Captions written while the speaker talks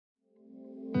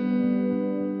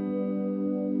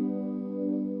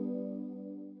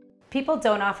People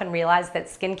don't often realize that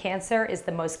skin cancer is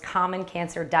the most common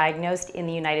cancer diagnosed in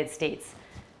the United States,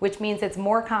 which means it's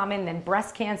more common than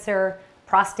breast cancer,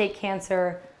 prostate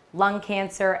cancer, lung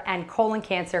cancer, and colon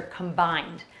cancer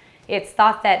combined. It's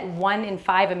thought that 1 in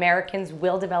 5 Americans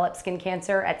will develop skin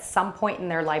cancer at some point in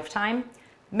their lifetime.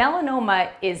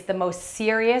 Melanoma is the most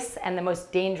serious and the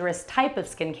most dangerous type of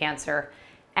skin cancer,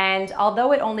 and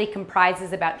although it only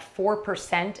comprises about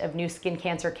 4% of new skin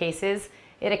cancer cases,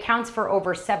 it accounts for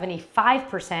over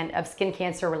 75% of skin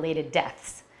cancer-related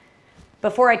deaths.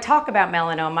 Before I talk about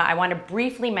melanoma, I want to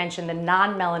briefly mention the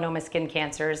non-melanoma skin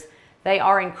cancers. They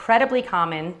are incredibly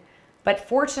common, but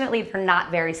fortunately they're not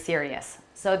very serious.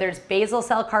 So there's basal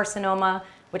cell carcinoma,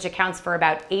 which accounts for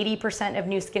about 80% of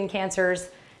new skin cancers.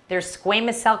 There's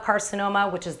squamous cell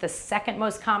carcinoma, which is the second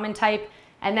most common type.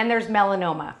 And then there's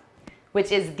melanoma,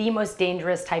 which is the most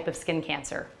dangerous type of skin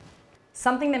cancer.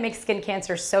 Something that makes skin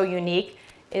cancer so unique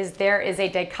is there is a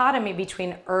dichotomy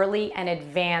between early and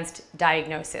advanced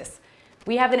diagnosis.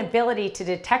 We have an ability to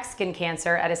detect skin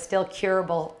cancer at a still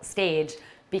curable stage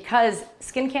because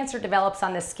skin cancer develops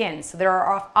on the skin, so there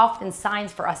are often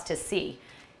signs for us to see.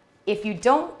 If you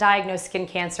don't diagnose skin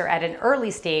cancer at an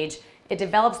early stage, it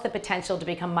develops the potential to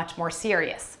become much more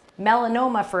serious.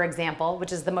 Melanoma, for example,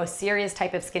 which is the most serious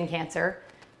type of skin cancer,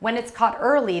 when it's caught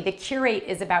early, the cure rate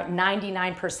is about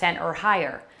 99% or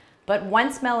higher. But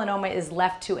once melanoma is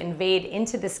left to invade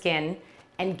into the skin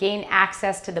and gain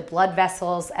access to the blood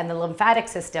vessels and the lymphatic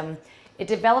system, it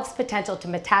develops potential to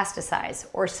metastasize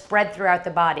or spread throughout the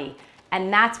body.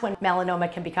 And that's when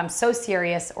melanoma can become so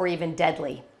serious or even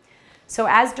deadly. So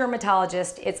as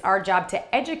dermatologists, it's our job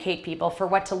to educate people for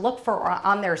what to look for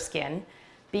on their skin,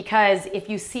 because if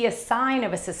you see a sign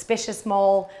of a suspicious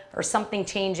mole or something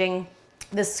changing,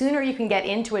 the sooner you can get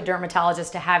into a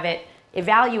dermatologist to have it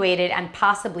evaluated and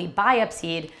possibly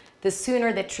biopsied, the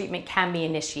sooner that treatment can be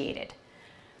initiated.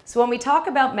 So when we talk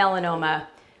about melanoma,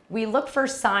 we look for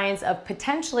signs of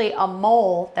potentially a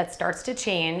mole that starts to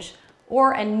change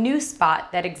or a new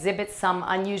spot that exhibits some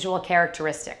unusual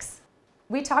characteristics.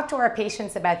 We talk to our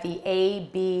patients about the A,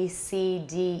 B, C,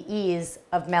 D, E's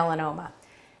of melanoma.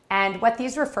 And what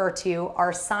these refer to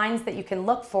are signs that you can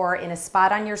look for in a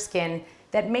spot on your skin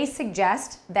that may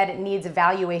suggest that it needs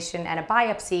evaluation and a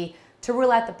biopsy to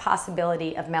rule out the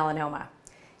possibility of melanoma.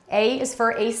 A is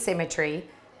for asymmetry.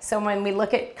 So when we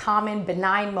look at common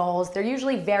benign moles, they're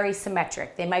usually very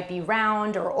symmetric. They might be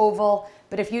round or oval,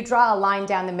 but if you draw a line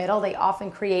down the middle, they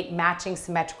often create matching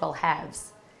symmetrical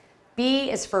halves. B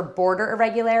is for border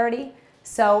irregularity.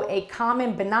 So a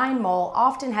common benign mole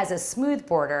often has a smooth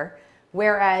border,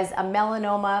 whereas a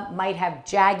melanoma might have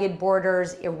jagged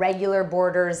borders, irregular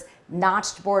borders,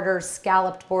 notched borders,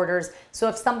 scalloped borders. So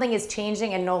if something is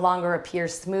changing and no longer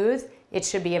appears smooth, it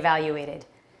should be evaluated.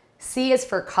 C is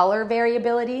for color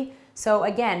variability. So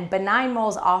again, benign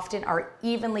moles often are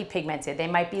evenly pigmented. They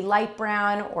might be light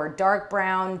brown or dark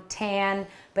brown, tan,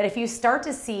 but if you start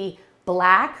to see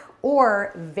black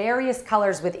or various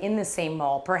colors within the same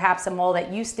mole, perhaps a mole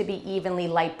that used to be evenly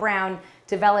light brown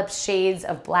develops shades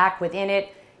of black within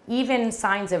it, even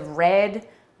signs of red,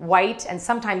 white, and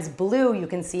sometimes blue you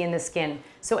can see in the skin.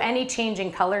 So any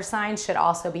changing color signs should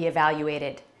also be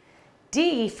evaluated.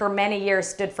 D for many years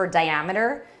stood for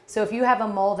diameter. So if you have a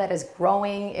mole that is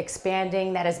growing,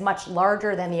 expanding, that is much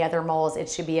larger than the other moles, it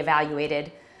should be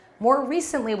evaluated. More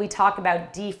recently, we talk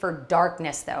about D for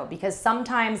darkness though, because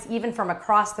sometimes even from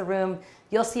across the room,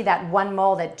 you'll see that one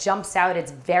mole that jumps out.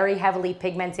 It's very heavily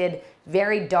pigmented,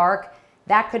 very dark.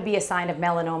 That could be a sign of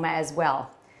melanoma as well.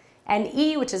 And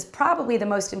E, which is probably the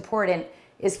most important,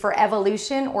 is for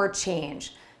evolution or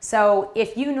change. So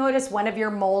if you notice one of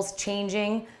your moles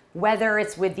changing, whether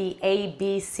it's with the A,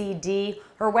 B, C, D,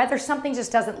 or whether something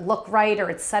just doesn't look right or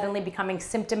it's suddenly becoming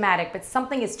symptomatic, but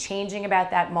something is changing about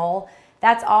that mole,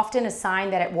 that's often a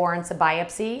sign that it warrants a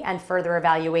biopsy and further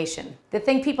evaluation. The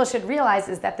thing people should realize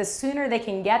is that the sooner they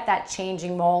can get that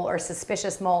changing mole or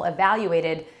suspicious mole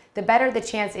evaluated, the better the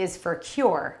chance is for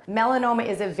cure. Melanoma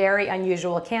is a very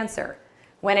unusual cancer.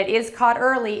 When it is caught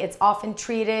early, it's often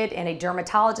treated in a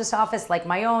dermatologist's office like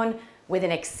my own with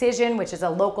an excision, which is a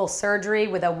local surgery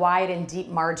with a wide and deep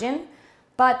margin.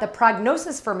 But the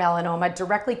prognosis for melanoma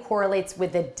directly correlates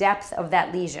with the depth of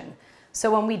that lesion. So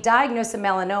when we diagnose a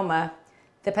melanoma,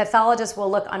 the pathologist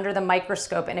will look under the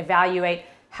microscope and evaluate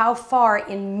how far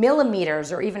in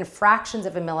millimeters or even fractions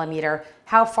of a millimeter,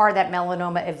 how far that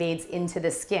melanoma evades into the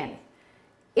skin.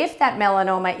 If that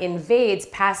melanoma invades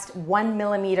past 1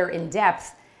 millimeter in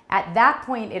depth, at that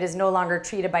point it is no longer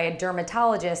treated by a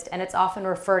dermatologist and it's often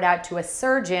referred out to a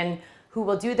surgeon who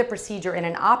will do the procedure in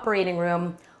an operating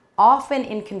room, often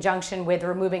in conjunction with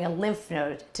removing a lymph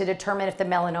node to determine if the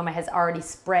melanoma has already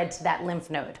spread to that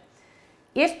lymph node.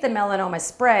 If the melanoma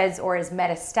spreads or is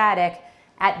metastatic,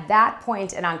 at that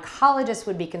point an oncologist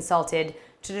would be consulted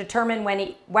to determine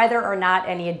whether or not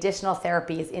any additional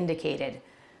therapy is indicated.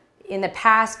 In the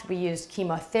past, we used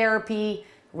chemotherapy,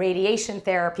 radiation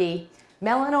therapy.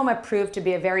 Melanoma proved to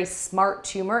be a very smart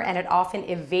tumor and it often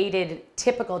evaded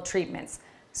typical treatments.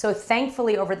 So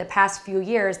thankfully, over the past few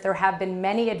years, there have been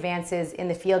many advances in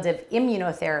the field of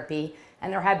immunotherapy,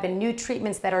 and there have been new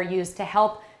treatments that are used to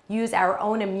help use our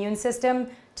own immune system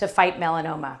to fight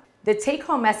melanoma. The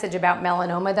take-home message about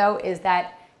melanoma, though, is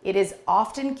that it is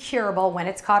often curable when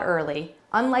it's caught early.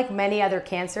 Unlike many other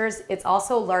cancers, it's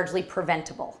also largely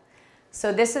preventable.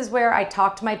 So this is where I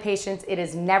talk to my patients. It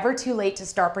is never too late to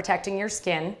start protecting your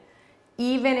skin.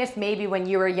 Even if maybe when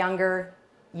you were younger,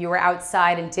 you were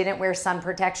outside and didn't wear sun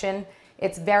protection,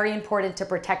 it's very important to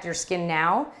protect your skin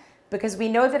now, because we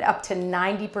know that up to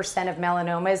 90% of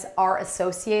melanomas are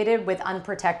associated with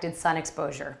unprotected sun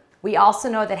exposure. We also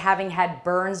know that having had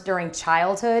burns during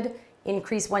childhood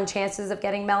increase one's chances of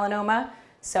getting melanoma.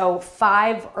 So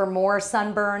 5 or more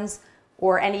sunburns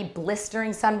or any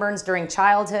blistering sunburns during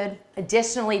childhood.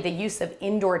 Additionally, the use of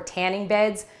indoor tanning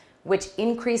beds, which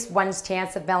increase one's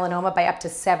chance of melanoma by up to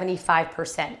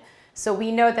 75%. So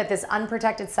we know that this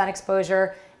unprotected sun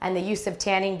exposure and the use of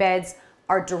tanning beds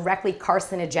are directly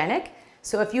carcinogenic.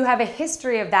 So if you have a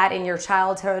history of that in your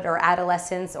childhood or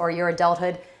adolescence or your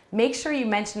adulthood, make sure you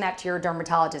mention that to your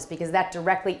dermatologist, because that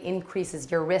directly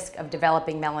increases your risk of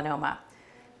developing melanoma.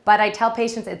 But I tell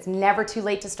patients it's never too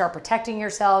late to start protecting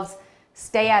yourselves.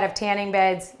 Stay out of tanning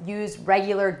beds, use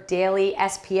regular daily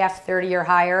SPF 30 or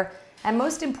higher, and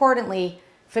most importantly,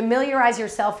 familiarize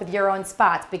yourself with your own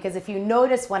spots, because if you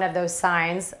notice one of those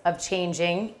signs of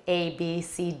changing, A, B,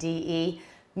 C, D, E,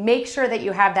 make sure that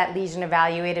you have that lesion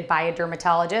evaluated by a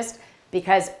dermatologist,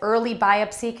 because early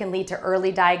biopsy can lead to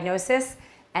early diagnosis,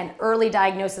 and early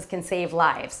diagnosis can save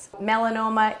lives.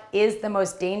 Melanoma is the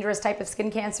most dangerous type of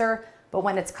skin cancer, but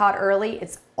when it's caught early,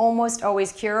 it's almost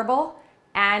always curable,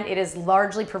 and it is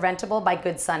largely preventable by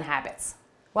good sun habits.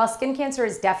 While skin cancer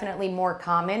is definitely more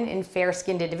common in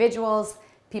fair-skinned individuals,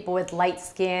 people with light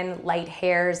skin, light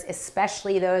hairs,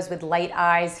 especially those with light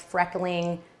eyes,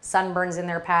 freckling, sunburns in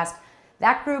their past,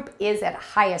 that group is at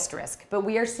highest risk. But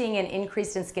we are seeing an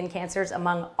increase in skin cancers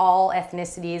among all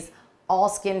ethnicities, all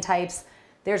skin types.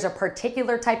 There's a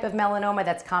particular type of melanoma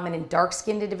that's common in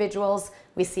dark-skinned individuals.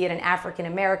 We see it in African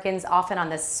Americans, often on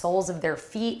the soles of their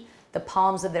feet, the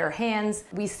palms of their hands.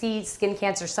 We see skin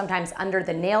cancer sometimes under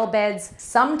the nail beds.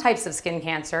 Some types of skin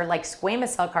cancer, like squamous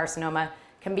cell carcinoma,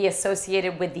 can be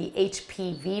associated with the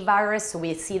HPV virus. So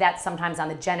we see that sometimes on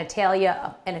the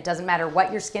genitalia, and it doesn't matter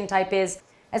what your skin type is.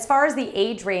 As far as the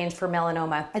age range for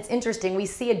melanoma, it's interesting. We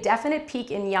see a definite peak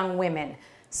in young women.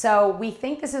 So we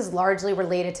think this is largely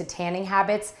related to tanning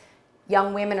habits.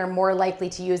 Young women are more likely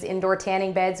to use indoor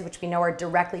tanning beds, which we know are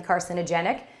directly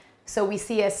carcinogenic. So we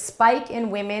see a spike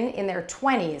in women in their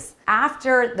 20s.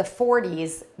 After the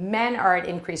 40s, men are at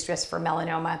increased risk for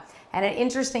melanoma. And an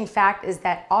interesting fact is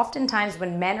that oftentimes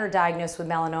when men are diagnosed with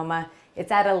melanoma,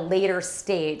 it's at a later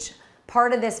stage.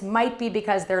 Part of this might be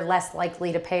because they're less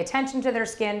likely to pay attention to their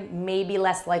skin, maybe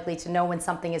less likely to know when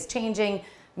something is changing,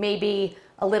 maybe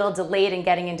a little delayed in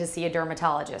getting in to see a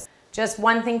dermatologist. Just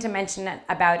one thing to mention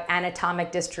about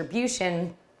anatomic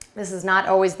distribution. This is not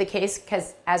always the case,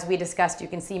 because as we discussed, you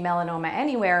can see melanoma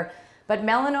anywhere, but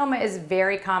melanoma is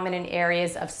very common in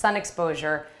areas of sun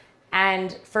exposure.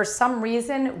 And for some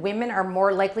reason, women are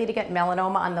more likely to get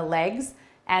melanoma on the legs,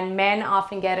 and men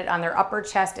often get it on their upper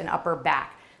chest and upper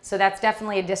back. So that's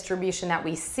definitely a distribution that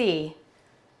we see.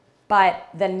 But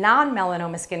the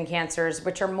non-melanoma skin cancers,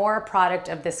 which are more a product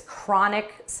of this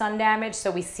chronic sun damage,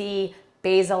 so we see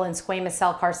basal and squamous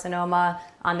cell carcinoma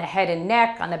on the head and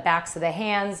neck, on the backs of the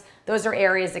hands. Those are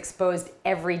areas exposed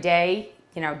every day,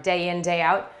 day in, day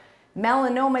out.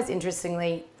 Melanomas,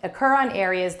 interestingly, occur on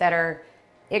areas that are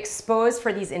exposed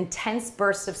for these intense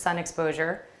bursts of sun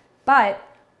exposure, but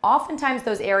oftentimes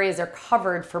those areas are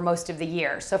covered for most of the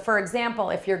year. So for example,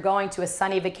 if you're going to a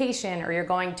sunny vacation or you're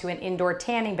going to an indoor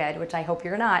tanning bed, which I hope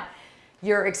you're not,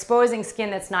 you're exposing skin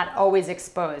that's not always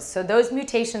exposed. So those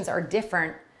mutations are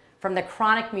different from the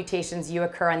chronic mutations you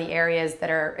occur on the areas that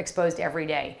are exposed every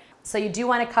day. So you do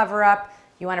want to cover up,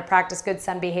 you want to practice good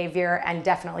sun behavior, and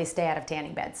definitely stay out of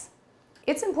tanning beds.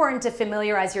 It's important to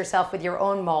familiarize yourself with your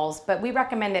own moles, but we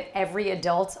recommend that every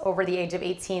adult over the age of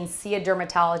 18 see a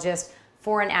dermatologist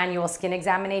for an annual skin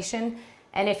examination.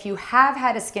 And if you have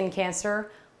had a skin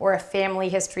cancer or a family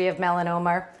history of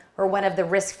melanoma, or one of the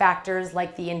risk factors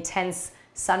like the intense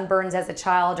sunburns as a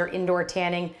child or indoor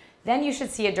tanning, then you should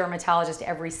see a dermatologist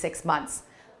every 6 months.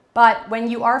 But when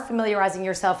you are familiarizing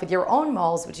yourself with your own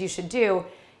moles, which you should do,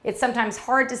 it's sometimes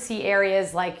hard to see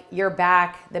areas like your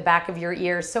back, the back of your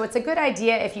ears. So it's a good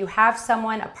idea if you have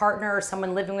someone, a partner or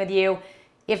someone living with you,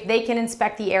 if they can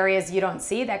inspect the areas you don't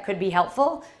see, that could be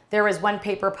helpful. There was one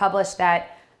paper published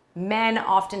that men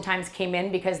oftentimes came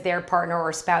in because their partner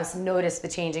or spouse noticed the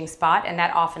changing spot, and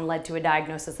that often led to a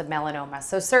diagnosis of melanoma.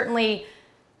 So certainly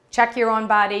check your own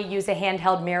body, use a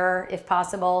handheld mirror if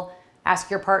possible, ask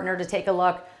your partner to take a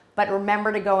look, but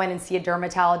remember to go in and see a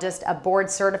dermatologist, a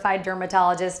board-certified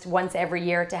dermatologist, once every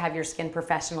year to have your skin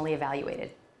professionally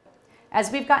evaluated.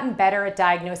 As we've gotten better at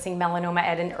diagnosing melanoma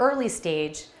at an early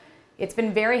stage, it's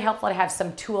been very helpful to have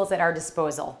some tools at our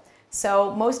disposal.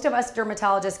 So most of us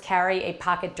dermatologists carry a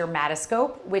pocket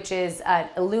dermatoscope, which is an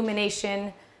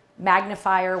illumination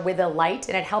magnifier with a light,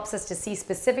 and it helps us to see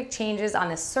specific changes on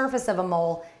the surface of a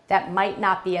mole that might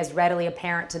not be as readily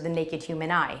apparent to the naked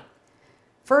human eye.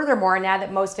 Furthermore, now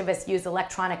that most of us use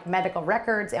electronic medical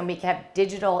records and we have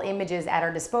digital images at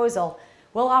our disposal,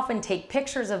 we'll often take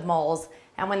pictures of moles,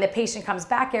 and when the patient comes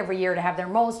back every year to have their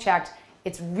moles checked,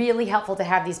 it's really helpful to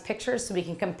have these pictures so we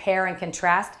can compare and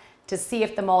contrast to see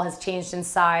if the mole has changed in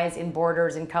size, in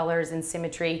borders, in colors, in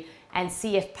symmetry, and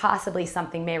see if possibly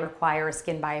something may require a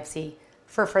skin biopsy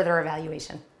for further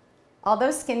evaluation.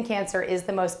 Although skin cancer is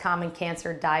the most common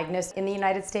cancer diagnosed in the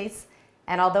United States,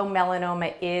 and although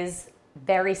melanoma is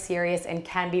very serious and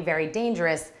can be very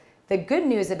dangerous, the good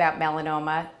news about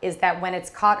melanoma is that when it's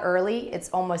caught early, it's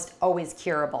almost always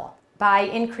curable. By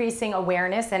increasing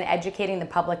awareness and educating the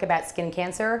public about skin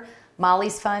cancer,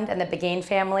 Mollies Fund and the Begain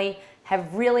family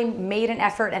have really made an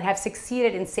effort and have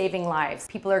succeeded in saving lives.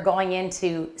 People are going in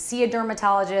to see a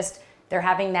dermatologist, they're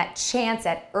having that chance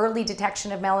at early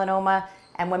detection of melanoma,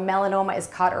 and when melanoma is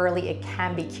caught early, it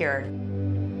can be cured.